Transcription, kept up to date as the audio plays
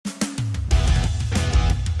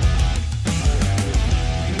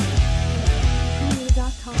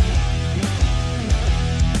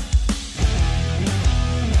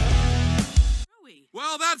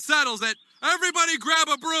battles that everybody grab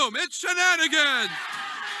a broom. It's shenanigans.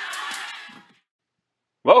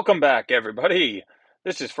 Welcome back, everybody.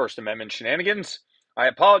 This is First Amendment Shenanigans. I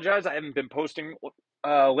apologize. I haven't been posting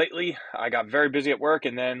lately. I got very busy at work,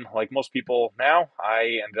 and then, like most people now,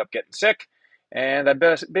 I ended up getting sick. And I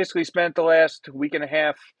basically spent the last week and a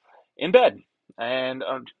half in bed. And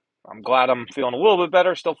I'm glad I'm feeling a little bit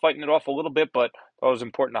better, still fighting it off a little bit, but thought it was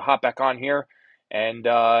important to hop back on here and,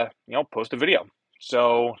 post a video.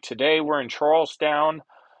 So today we're in Charlestown,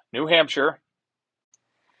 New Hampshire.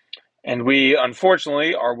 And we,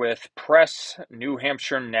 unfortunately, are with Press New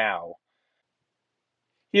Hampshire Now.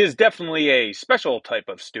 He is definitely a special type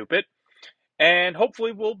of stupid, and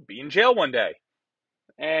hopefully will be in jail one day.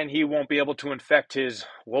 And he won't be able to infect his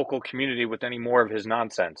local community with any more of his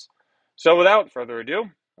nonsense. So without further ado,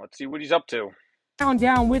 let's see what he's up to.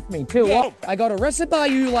 Down with me, too. Yeah. I got arrested by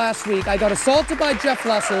you last week. I got assaulted by Jeff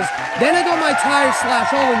Lessels. Then I got my tires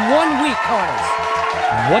slashed all in 1 week,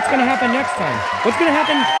 Connors. What's going to happen next time? What's going to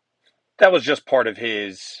happen? That was just part of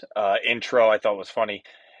his intro. I thought was funny.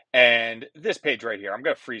 And this page right here, I'm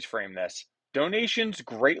going to freeze frame this. Donations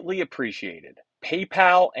greatly appreciated.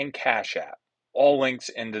 PayPal and Cash App. All links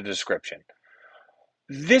in the description.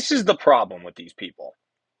 This is the problem with these people.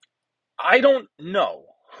 I don't know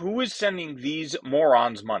who is sending these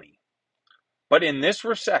morons money. But in this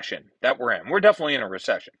recession that we're definitely in a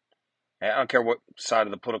recession. I don't care what side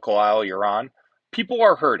of the political aisle you're on. People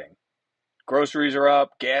are hurting. Groceries are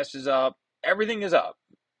up, gas is up, everything is up.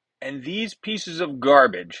 And these pieces of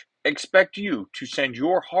garbage expect you to send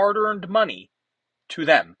your hard-earned money to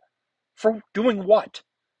them. For doing what?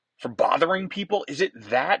 For bothering people? Is it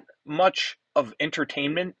that much of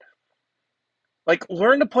entertainment? Like,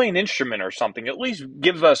 learn to play an instrument or something. At least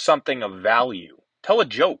give us something of value. Tell a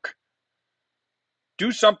joke.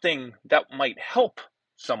 Do something that might help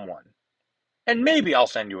someone. And maybe I'll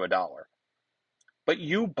send you $1. But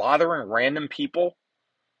you bothering random people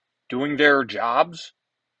doing their jobs,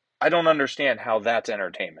 I don't understand how that's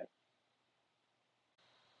entertainment.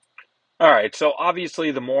 All right, so obviously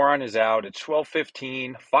the moron is out. It's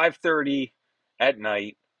 12:15, 5:30 at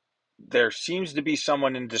night. There seems to be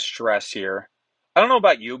someone in distress here. I don't know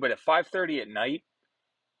about you, but at 5:30 at night,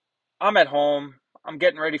 I'm at home. I'm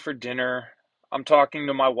getting ready for dinner. I'm talking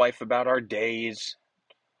to my wife about our days.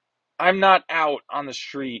 I'm not out on the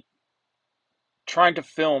street trying to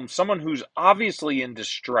film someone who's obviously in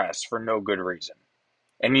distress for no good reason.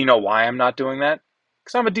 And you know why I'm not doing that?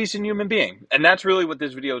 Because I'm a decent human being. And that's really what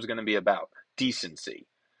this video is going to be about. Decency.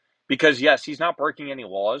 Because yes, he's not breaking any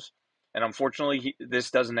laws. And unfortunately,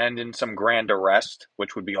 this doesn't end in some grand arrest,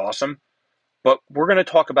 which would be awesome. But we're going to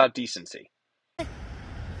talk about decency.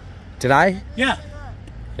 Did I? Yeah.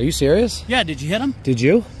 Are you serious? Yeah, did you hit him? Did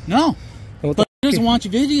you? No. What But he doesn't want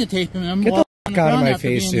you videotaping him. Get the fuck out of my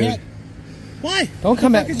face, dude. Why? Don't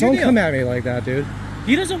come at me like that, dude.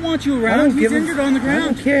 He doesn't want you around. He's injured on the ground. I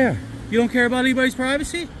don't care. You don't care about anybody's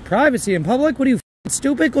privacy? Privacy in public? What are you,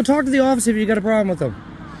 stupid? Go talk to the office if you got a problem with him.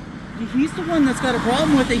 He's the one that's got a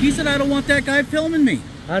problem with it. He said, I don't want that guy filming me.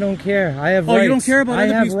 I don't care. I have rights. Oh, you don't care about other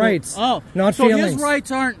I people? have rights. Oh, not so feelings. his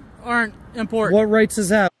rights aren't important. What rights is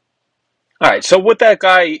that? All right, so what that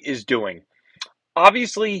guy is doing,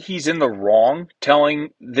 obviously he's in the wrong telling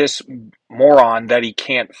this moron that he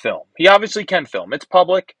can't film. He obviously can film. It's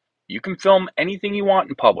public. You can film anything you want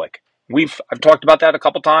in public. I've talked about that a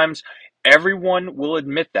couple times. Everyone will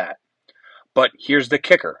admit that. But here's the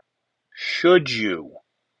kicker. Should you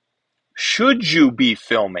be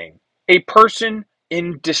filming a person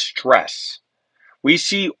in distress? We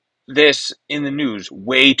see this in the news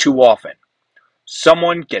way too often.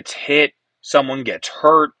 Someone gets hit, someone gets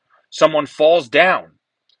hurt, someone falls down,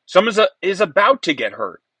 someone is about to get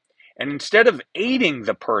hurt. And instead of aiding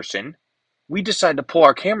the person, we decide to pull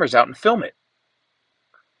our cameras out and film it.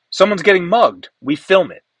 Someone's getting mugged, we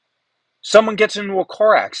film it. Someone gets into a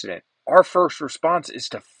car accident, our first response is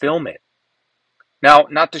to film it. Now,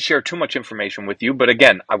 not to share too much information with you, but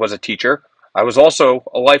again, I was a teacher. I was also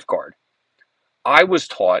a lifeguard. I was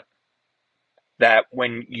taught that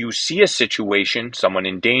when you see a situation, someone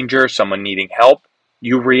in danger, someone needing help,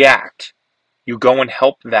 you react. You go and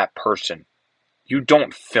help that person. You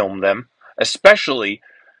don't film them, especially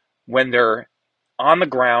when they're on the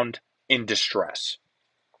ground in distress.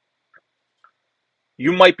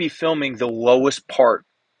 You might be filming the lowest part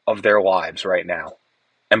of their lives right now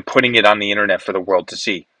and putting it on the internet for the world to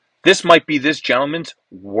see. This might be this gentleman's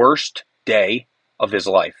worst day of his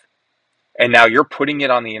life. And now you're putting it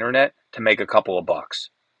on the internet to make a couple of bucks.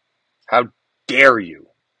 How dare you?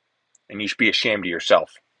 And you should be ashamed of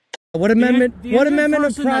yourself. What amendment? The What injured amendment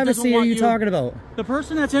of person that doesn't privacy are want you talking about? The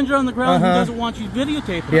person that's injured on the ground who doesn't want you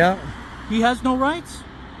videotaping him. Yeah. He has no rights.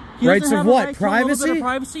 He Rights doesn't of have a what? right to a little bit Privacy? of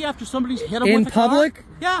privacy after somebody's hit him In with a car? public?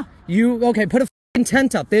 Yeah. You okay? Put a f***ing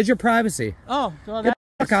tent up. There's your privacy. Oh, so Get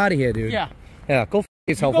the fuck out of here, dude. yeah. Yeah, go f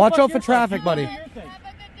yourself. Go Watch fuck out for yourself. traffic, You buddy. go do your thing.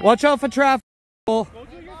 Watch out for traffic. Go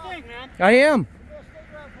do your thing, man. I am.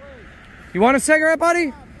 You want a cigarette,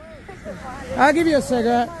 buddy? I'll give you a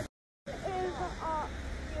cigarette.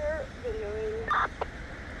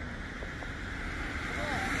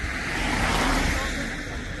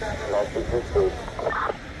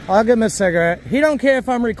 I'll give him a cigarette. He don't care if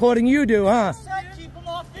I'm recording. You do, huh? Keep him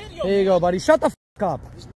off video. There you go, buddy. Shut the f up.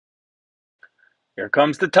 Here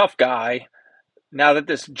comes the tough guy. Now that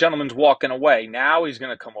this gentleman's walking away, now he's going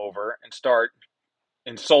to come over and start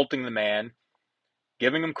insulting the man,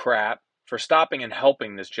 giving him crap for stopping and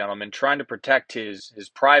helping this gentleman, trying to protect his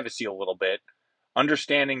privacy a little bit,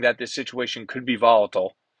 understanding that this situation could be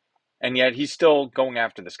volatile, and yet he's still going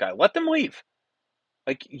after this guy. Let them leave.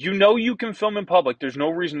 Like, you know you can film in public. There's no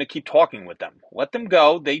reason to keep talking with them. Let them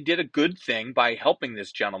go. They did a good thing by helping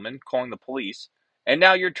this gentleman, calling the police, and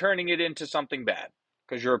now you're turning it into something bad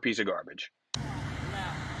because you're a piece of garbage.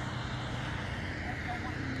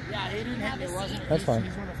 Yeah, he didn't hit me. It wasn't. That's fine.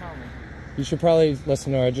 He's gonna follow me. You should probably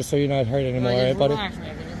listen to her just so you're not hurt anymore, right, buddy? Relax,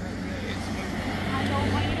 man.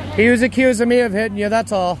 He was accusing me of hitting you,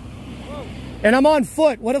 that's all. And I'm on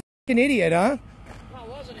foot. What a fucking idiot, huh? No, it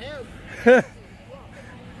wasn't him.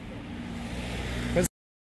 This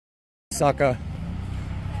sucker.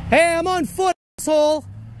 Hey, I'm on foot, asshole.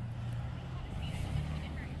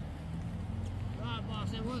 God,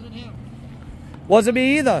 boss, it wasn't him. Wasn't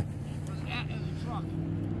me either. It was a truck.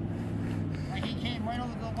 Like, he came right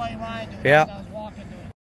over the white line. Yeah. I was walking to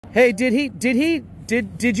him. Hey,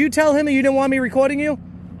 did you tell him that you didn't want me recording you?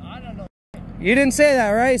 I don't know. You didn't say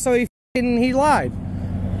that, right? So he lied.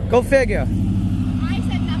 Go figure. I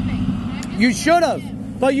said nothing. You should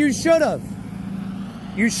have. But you should have.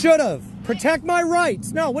 You should have. Protect my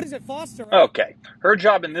rights. No, what is it, Foster? Right? Okay, her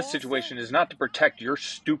job in this situation is not to protect your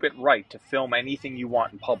stupid right to film anything you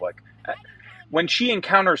want in public. When she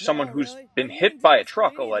encounters someone who's been hit by a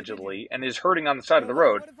truck, allegedly, and is hurting on the side of the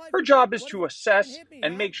road, her job is to assess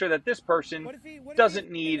and make sure that this person doesn't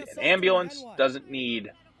need an ambulance, doesn't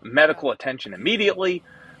need medical attention immediately.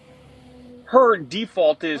 Her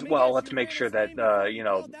default is, well, let's make sure that,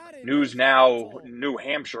 News Now, New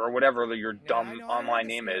Hampshire, or whatever your dumb online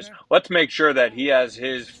name is, let's make sure that he has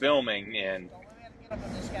his filming in.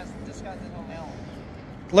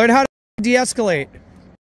 Learn how to de-escalate.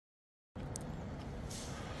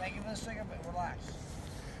 Thank you for the cigarette, but relax.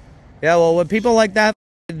 Yeah, well, when people like that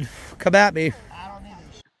come at me. I don't need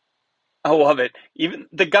this. I love it. Even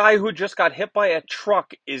the guy who just got hit by a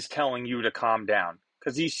truck is telling you to calm down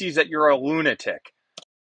because he sees that you're a lunatic.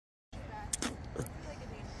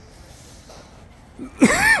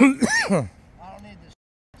 I don't need this.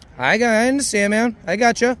 I understand, man. I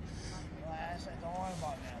got you. I said, don't worry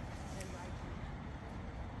about that.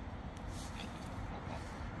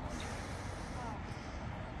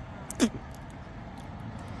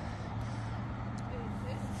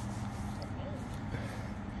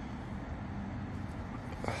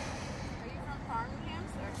 Are you from Farmham,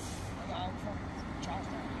 sir? I'm from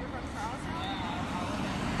Charleston. You're from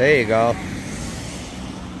Charleston? There you go.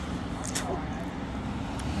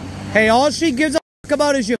 Hey, all she gives a fuck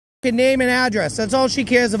about is your fucking name and address. That's all she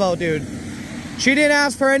cares about, dude. She didn't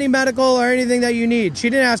ask for any medical or anything that you need. She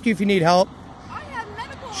didn't ask you if you need help. I have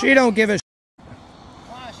medical. She don't give a shit.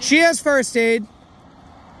 She has first aid.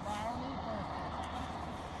 I'm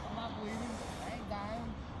not bleeding. I ain't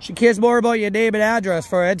dying. She cares more about your name and address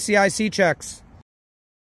for NCIC checks.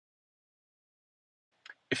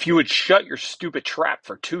 If you would shut your stupid trap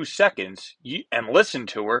for 2 seconds and listen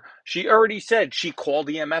to her, she already said she called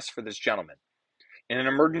EMS for this gentleman. In an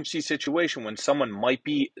emergency situation, when someone might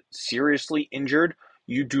be seriously injured,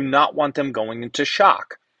 you do not want them going into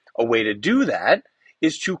shock. A way to do that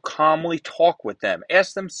is to calmly talk with them.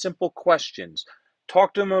 Ask them simple questions.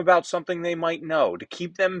 Talk to them about something they might know to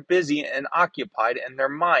keep them busy and occupied and their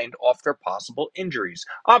mind off their possible injuries.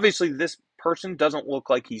 Obviously, this person doesn't look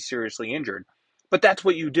like he's seriously injured, but that's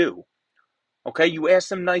what you do. Okay, you ask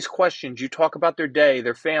them nice questions. You talk about their day,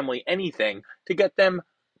 their family, anything to get them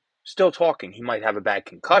still talking. He might have a bad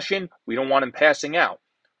concussion. We don't want him passing out.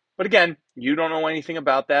 But again, you don't know anything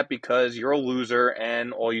about that because you're a loser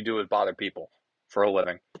and all you do is bother people for a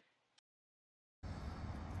living.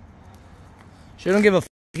 She don't give a f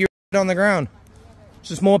if you're on the ground. It's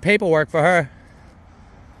just more paperwork for her.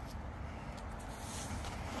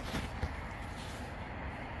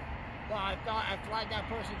 Well, I flagged that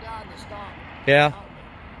person down to stop. Yeah.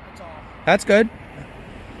 That's all. That's good.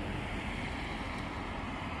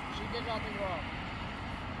 She did nothing wrong.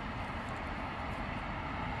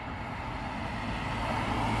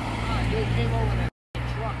 Dude came over in that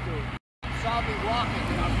truck, dude. Saw me walking,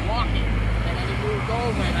 and I was walking, and then he moved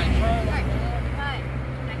over, and I turned.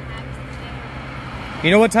 You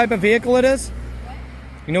know what type of vehicle it is? What?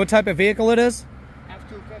 You know what type of vehicle it is?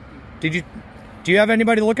 F-250. Do you have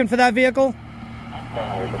anybody looking for that vehicle? So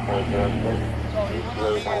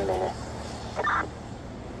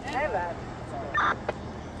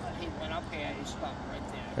he went up here, he stopped right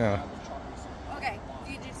there. Yeah. Okay.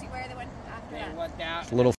 Did you see where they went after that? They went down.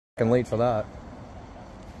 It's a little fucking late for that.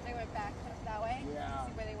 They went back that way? Yeah.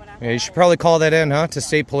 See where they went after Yeah, you should probably call that in, huh? To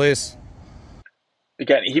state police.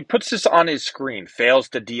 Again, he puts this on his screen, fails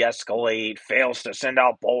to de-escalate, fails to send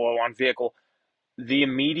out bolo on vehicle. The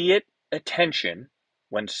immediate attention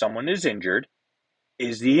when someone is injured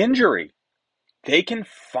is the injury. They can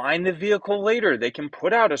find the vehicle later. They can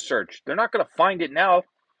put out a search. They're not going to find it now.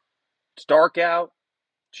 It's dark out.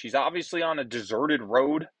 She's obviously on a deserted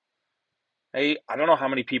road. Hey, I don't know how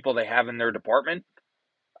many people they have in their department.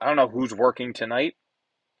 I don't know who's working tonight.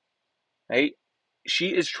 Hey, she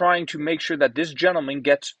is trying to make sure that this gentleman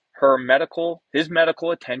gets his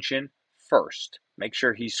medical attention first. Make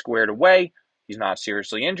sure he's squared away, he's not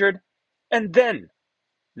seriously injured, and then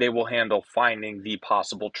they will handle finding the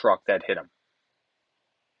possible truck that hit him.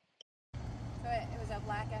 So it was a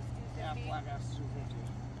black F-250? Yeah, black F-250.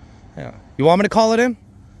 Yeah. You want me to call it in?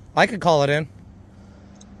 I could call it in.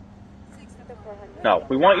 No,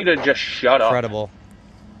 we want you to just shut up. Incredible.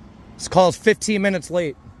 This call's 15 minutes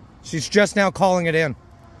late. She's just now calling it in.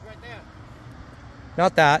 Right there.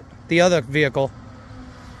 Not that. The other vehicle.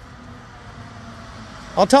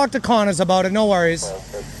 I'll talk to Connors about it, no worries. Well,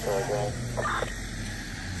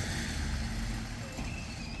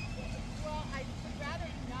 I would rather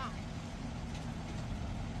not.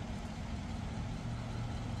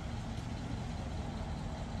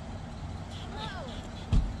 No.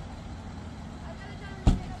 I'm gonna tell him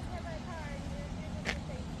to get over here by car and you're going to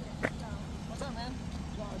take it, so. What's up, man?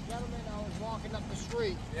 So, a gentleman, I was walking up the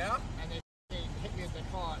street. Yeah? And they hit me in the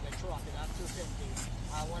car, in the truck, and that's 250.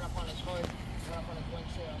 I went up on his hood, went up on his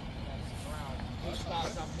windshield, and around. He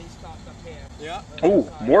stopped up here. Yeah. Ooh,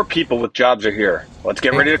 more people with jobs are here. Let's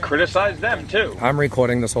get ready to criticize them, too. I'm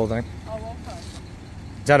recording this whole thing. Oh, okay.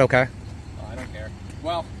 Is that okay? Oh, I don't care.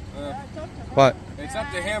 Well, What? it's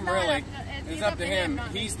up to him, It's not really. up to- It's up to him.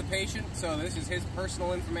 not me. He's the patient, so this is his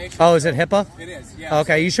personal information. Oh, is it HIPAA? It is, yeah.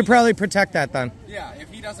 Okay, you should probably protect that then. Yeah, if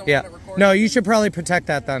he doesn't Yeah. want it recorded. No, you should probably protect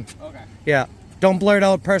that then. Okay, Yeah. Don't blurt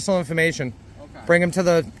out personal information. okay. Bring him to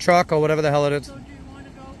the truck or whatever the hell it is. So do you want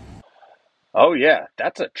to go? Oh, yeah,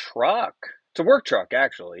 that's a truck. It's a work truck,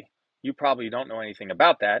 actually. You probably don't know anything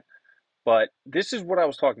about that, but this is what I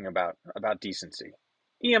was talking about decency.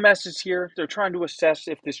 EMS is here. They're trying to assess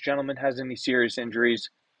if this gentleman has any serious injuries.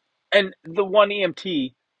 And the one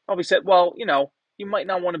EMT probably said, well, you might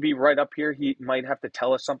not want to be right up here. He might have to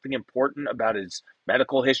tell us something important about his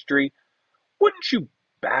medical history. Wouldn't you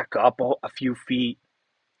back up a few feet?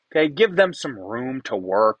 Okay, give them some room to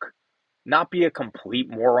work. Not be a complete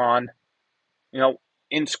moron.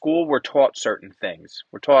 In school, we're taught certain things.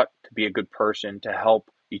 We're taught to be a good person, to help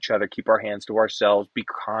each other, keep our hands to ourselves, be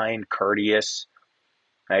kind, courteous.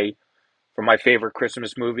 Hey, from my favorite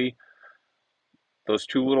Christmas movie, those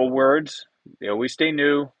two little words, they always stay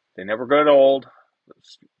new. They never get old.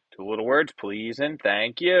 Those two little words, please and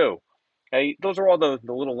thank you. Hey, those are all the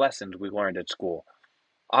little lessons we learned at school.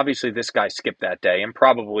 Obviously, this guy skipped that day, and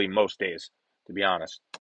probably most days, to be honest.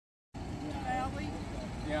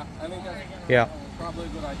 Yeah, I think that's Yeah. probably a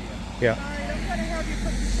good idea. Yeah. Alright, I'm gonna have you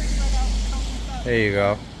put the cigarette out and count this out. There you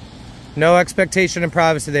go. No expectation of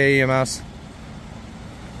privacy there, EMS. Yeah,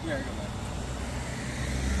 you're good.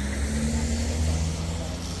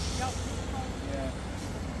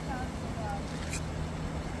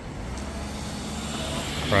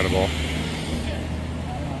 Incredible.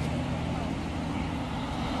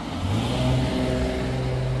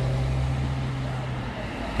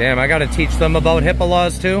 Damn, I gotta teach them about HIPAA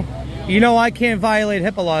laws too. You know I can't violate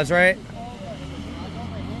HIPAA laws, right?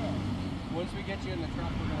 Once we get you in the truck,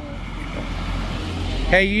 we're gonna...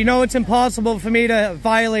 Hey, you know it's impossible for me to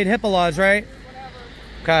violate HIPAA laws, right?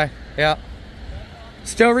 Okay, yeah.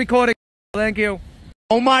 Still recording. Thank you.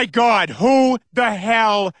 Oh my God, who the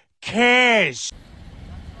hell cares?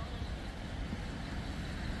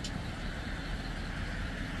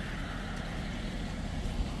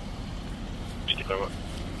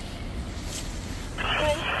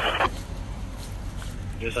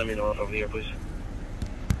 Just let me know if I'm here, please.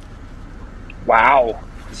 Wow,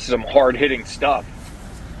 this is some hard-hitting stuff.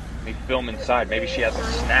 Let me film inside. Maybe she has a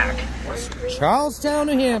snack. Charlestown,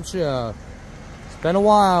 New Hampshire. It's been a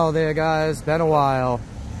while there, guys. Been a while.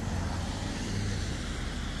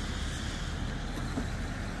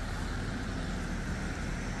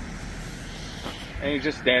 And he's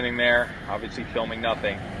just standing there, obviously filming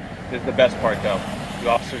nothing. This is the best part, though. The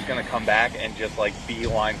officer's going to come back and just, like,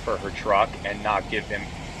 beeline for her truck and not give him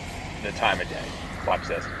the time of day. Watch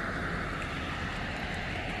this.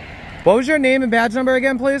 What was your name and badge number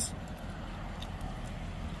again, please?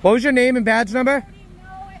 What was your name and badge number?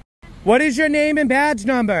 What is your name and badge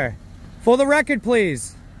number? For the record,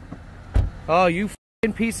 please. Oh, you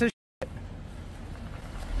f***ing piece of shit.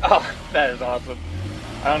 Oh, that is awesome.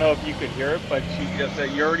 I don't know if you could hear it, but she just said,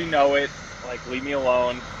 you already know it. Like, leave me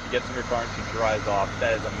alone. She gets in her car and she drives off.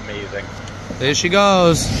 That is amazing. There she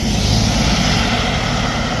goes.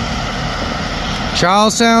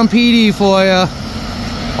 Charlestown PD for you.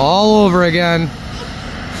 All over again.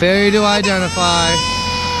 Failure to identify.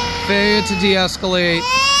 Failure to de-escalate.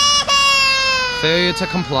 Failure to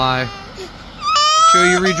comply. Make sure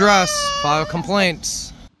you redress. File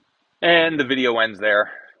complaints. And the video ends there.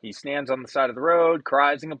 He stands on the side of the road,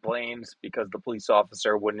 cries and complains because the police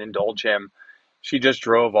officer wouldn't indulge him. She just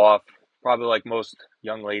drove off. Probably like most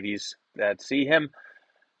young ladies that see him,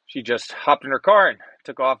 she just hopped in her car and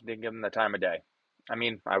took off and didn't give him the time of day. I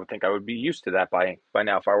mean, I would think I would be used to that by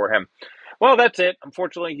now if I were him. Well, that's it.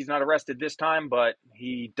 Unfortunately, he's not arrested this time, but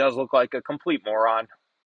he does look like a complete moron.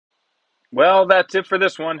 Well, that's it for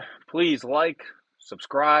this one. Please like,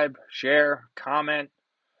 subscribe, share, comment.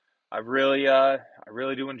 I really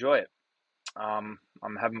do enjoy it. I'm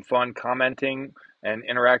having fun commenting and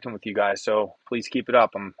interacting with you guys, so please keep it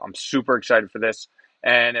up. I'm super excited for this.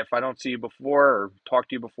 And if I don't see you before or talk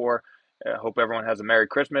to you before, I hope everyone has a Merry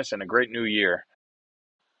Christmas and a great New Year.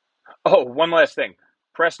 Oh, one last thing.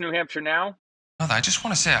 Press New Hampshire now. Mother, I just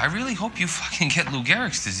want to say, I really hope you fucking get Lou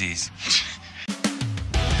Gehrig's disease.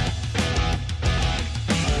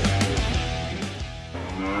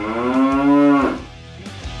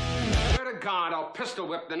 God, I'll pistol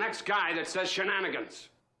whip the next guy that says shenanigans.